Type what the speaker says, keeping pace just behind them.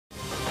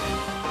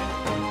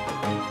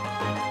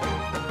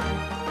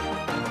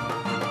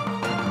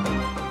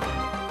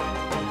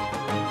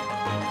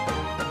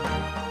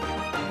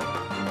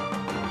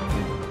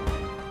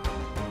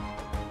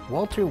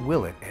Walter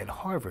Willett at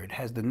Harvard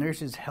has the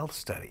Nurses' Health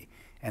Study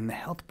and the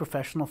Health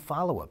Professional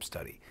Follow-Up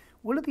Study.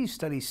 What do these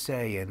studies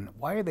say, and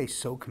why are they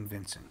so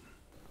convincing?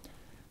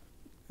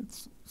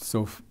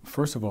 So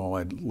first of all,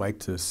 I'd like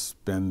to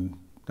spend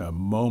a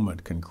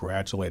moment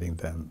congratulating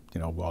them.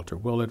 You know, Walter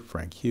Willett,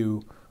 Frank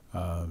Hugh,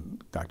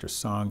 Dr.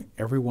 Song,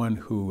 everyone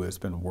who has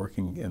been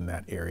working in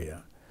that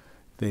area.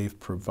 They've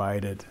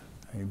provided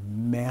a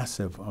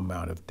massive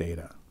amount of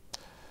data.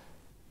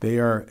 They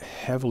are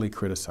heavily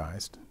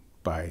criticized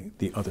by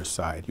the other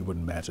side. You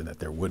wouldn't imagine that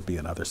there would be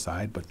another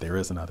side, but there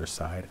is another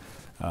side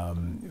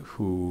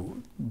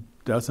who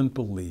doesn't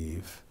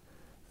believe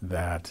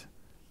that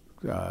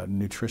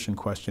nutrition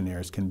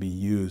questionnaires can be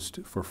used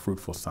for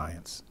fruitful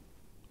science.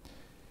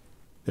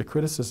 The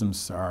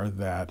criticisms are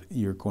that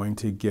you're going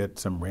to get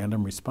some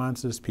random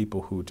responses,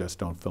 people who just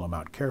don't fill them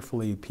out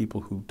carefully,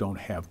 people who don't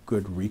have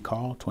good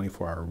recall,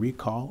 24-hour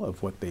recall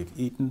of what they've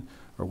eaten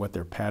or what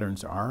their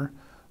patterns are,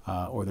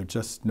 or they're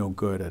just no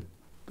good at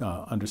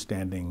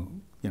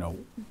understanding, you know,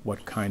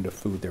 what kind of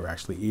food they're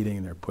actually eating,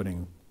 and they're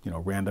putting, you know,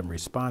 random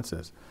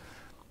responses.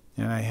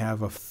 And I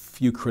have a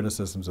few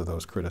criticisms of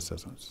those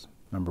criticisms.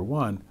 Number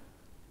one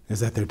is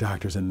that they're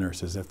doctors and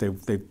nurses. If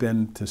they've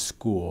been to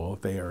school,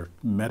 they are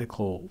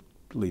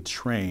medically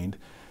trained,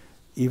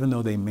 even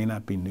though they may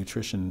not be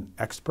nutrition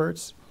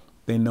experts,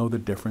 they know the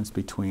difference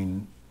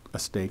between a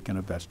steak and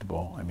a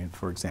vegetable, I mean,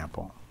 for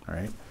example, all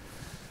right?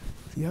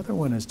 The other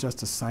one is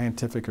just a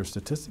scientific or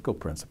statistical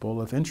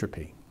principle of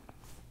entropy.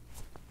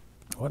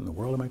 What in the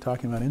world am I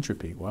talking about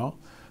entropy? Well,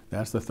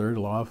 that's the third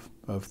law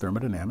of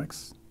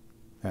thermodynamics,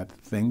 that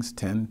things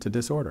tend to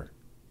disorder,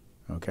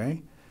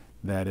 okay?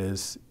 That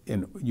is,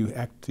 you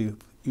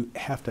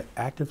have to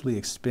actively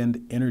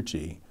expend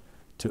energy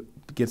to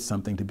get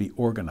something to be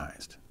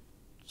organized.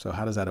 So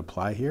how does that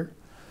apply here?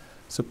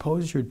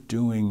 Suppose you're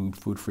doing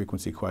food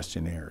frequency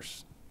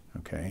questionnaires,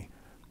 okay,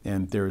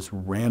 and there's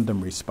random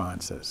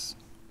responses.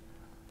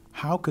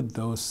 How could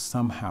those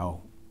somehow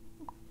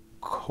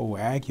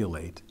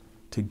coagulate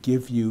to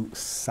give you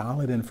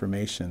solid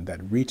information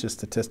that reaches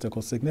statistical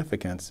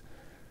significance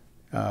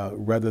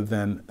rather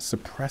than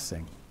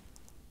suppressing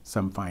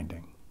some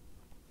finding?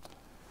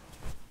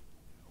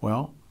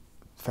 Well,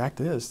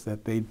 fact is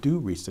that they do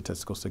reach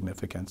statistical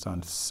significance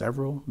on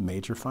several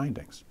major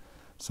findings.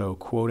 So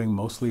quoting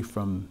mostly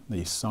from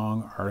the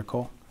Song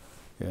article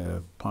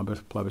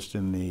published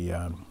in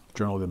the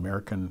Journal of the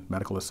American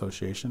Medical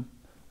Association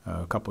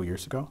a couple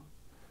years ago,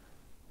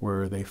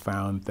 where they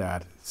found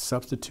that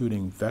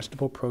substituting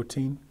vegetable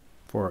protein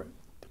for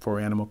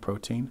animal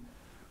protein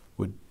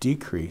would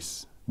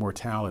decrease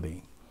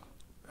mortality,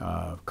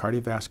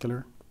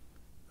 cardiovascular,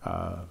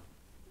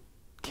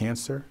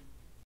 cancer,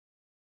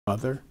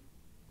 other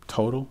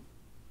total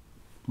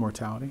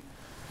mortality,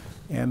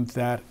 and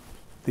that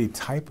the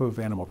type of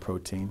animal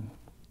protein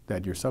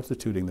that you're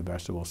substituting the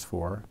vegetables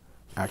for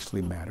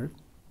actually mattered.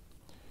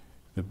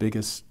 The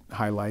biggest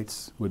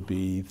highlights would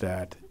be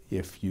that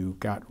if you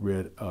got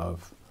rid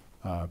of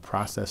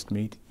processed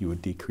meat, you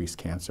would decrease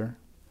cancer.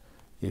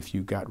 If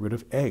you got rid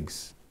of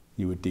eggs,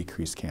 you would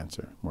decrease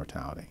cancer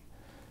mortality.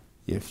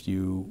 If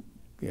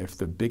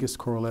the biggest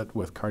correlate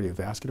with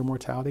cardiovascular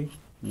mortality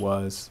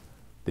was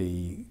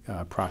the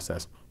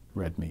processed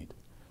red meat.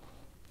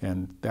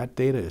 And that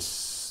data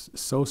is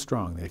so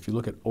strong that if you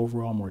look at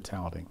overall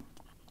mortality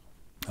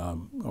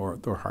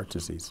or heart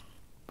disease,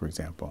 for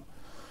example,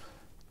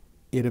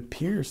 it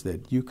appears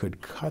that you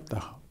could cut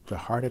the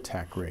heart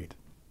attack rate.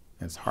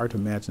 And it's hard to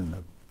imagine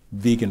a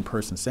vegan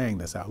person saying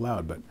this out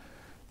loud, but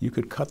you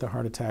could cut the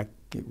heart attack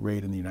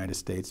rate in the United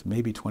States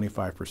maybe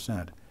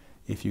 25%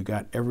 if you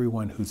got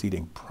everyone who's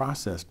eating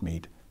processed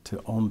meat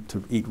to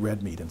eat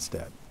red meat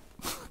instead,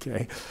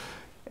 okay?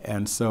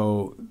 And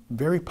so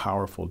very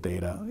powerful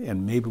data,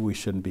 and maybe we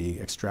shouldn't be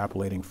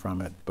extrapolating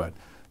from it, but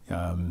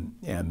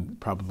and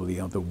probably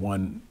the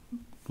one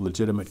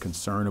legitimate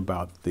concern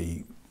about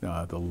the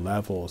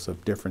levels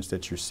of difference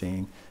that you're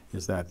seeing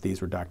is that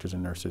these were doctors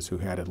and nurses who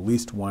had at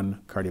least one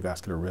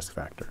cardiovascular risk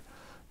factor.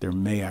 There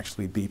may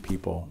actually be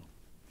people,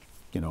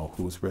 you know,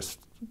 whose risk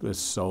is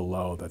so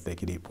low that they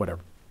could eat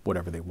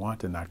whatever they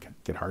want and not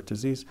get heart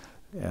disease.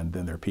 And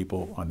then there are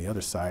people on the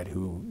other side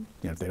who,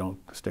 you know, if they don't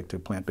stick to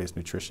plant-based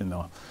nutrition,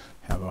 they'll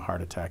have a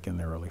heart attack in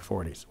their early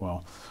 40s.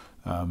 Well,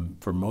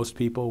 for most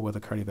people with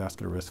a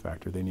cardiovascular risk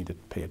factor, they need to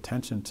pay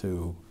attention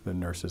to the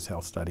Nurses'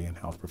 Health Study and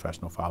Health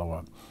Professional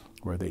Follow-Up,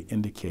 where they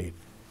indicate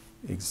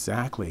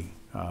exactly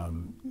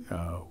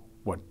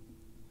what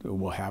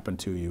will happen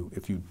to you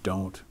if you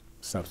don't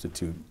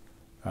substitute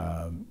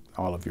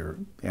all of your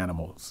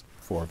animals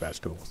for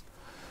vegetables.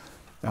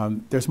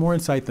 There's more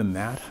insight than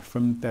that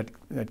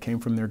that came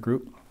from their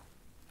group.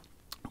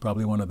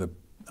 Probably one of the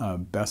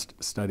best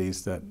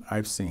studies that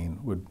I've seen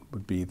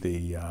would be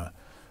the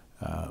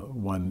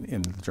one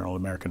in the Journal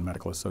of the American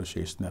Medical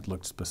Association that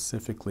looked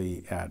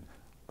specifically at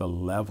the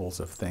levels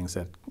of things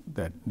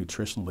that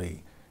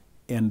nutritionally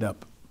end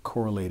up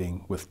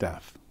correlating with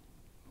death,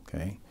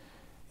 okay?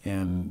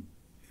 And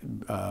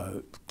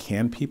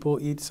can people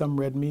eat some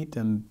red meat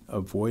and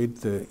avoid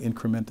the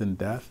increment in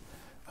death?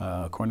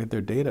 According to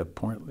their data,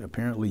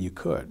 apparently you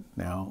could.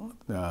 Now,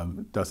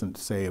 it doesn't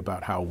say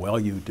about how well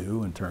you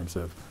do in terms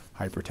of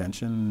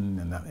hypertension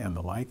and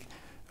the like,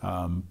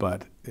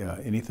 but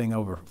anything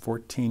over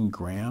 14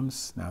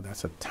 grams, now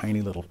that's a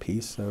tiny little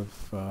piece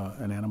of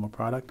an animal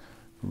product,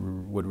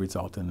 would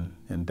result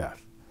in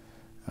death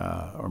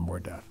or more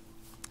death.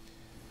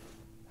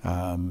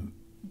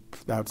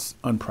 That's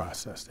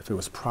unprocessed. If it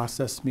was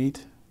processed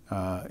meat,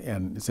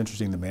 and it's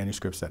interesting, the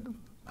manuscripts that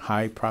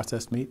high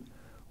processed meat,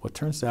 well, it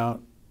turns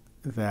out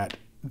that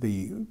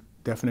the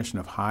definition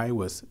of high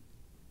was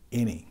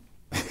any,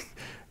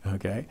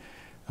 okay?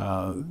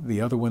 The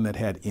other one that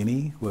had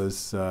any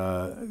was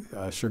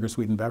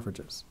sugar-sweetened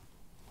beverages,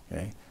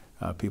 okay?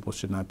 People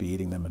should not be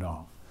eating them at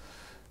all.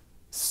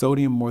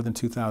 Sodium more than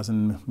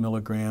 2,000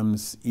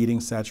 milligrams, eating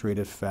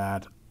saturated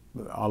fat,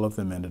 all of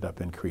them ended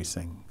up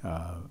increasing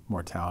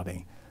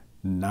mortality.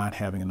 Not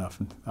having enough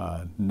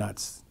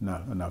nuts,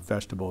 not enough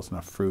vegetables,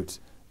 enough fruits,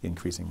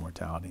 increasing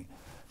mortality.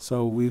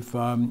 So we've,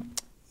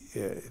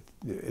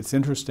 it's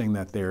interesting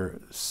that they're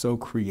so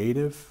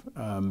creative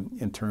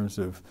in terms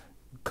of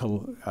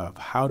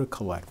how to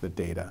collect the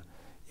data,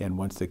 and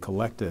once they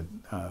collect it,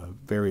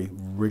 very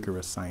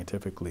rigorous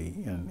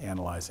scientifically in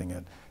analyzing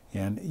it.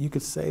 And you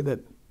could say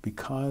that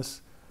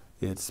because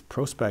it's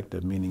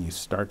prospective, meaning you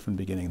start from the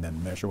beginning,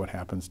 then measure what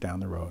happens down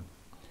the road.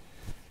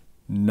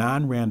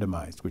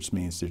 Non-randomized, which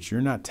means that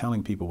you're not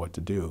telling people what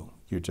to do,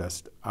 you're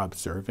just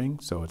observing,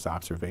 so it's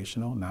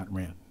observational, not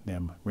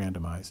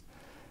randomized,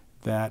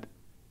 that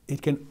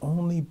it can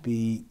only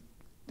be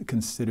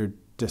considered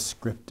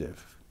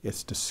descriptive.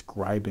 It's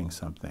describing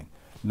something,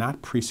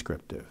 not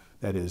prescriptive.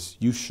 That is,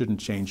 you shouldn't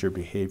change your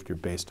behavior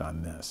based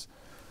on this.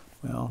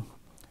 Well,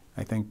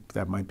 I think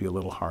that might be a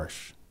little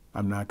harsh.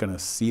 I'm not going to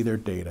see their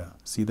data,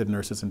 see the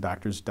nurses and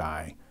doctors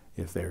die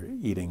if they're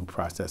eating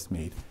processed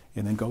meat,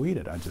 and then go eat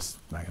it. I'm just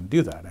not going to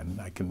do that.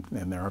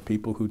 And there are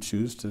people who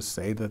choose to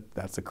say that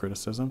that's a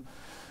criticism.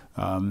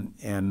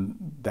 And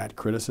that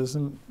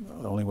criticism,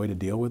 the only way to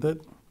deal with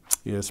it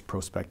is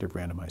prospective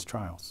randomized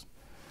trials.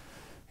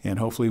 And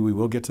hopefully we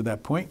will get to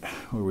that point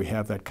where we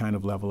have that kind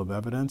of level of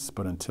evidence,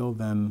 but until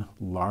then,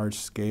 large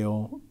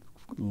scale,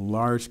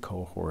 large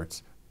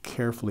cohorts,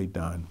 carefully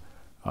done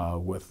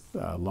with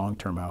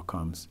long-term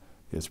outcomes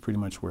is pretty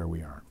much where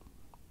we are.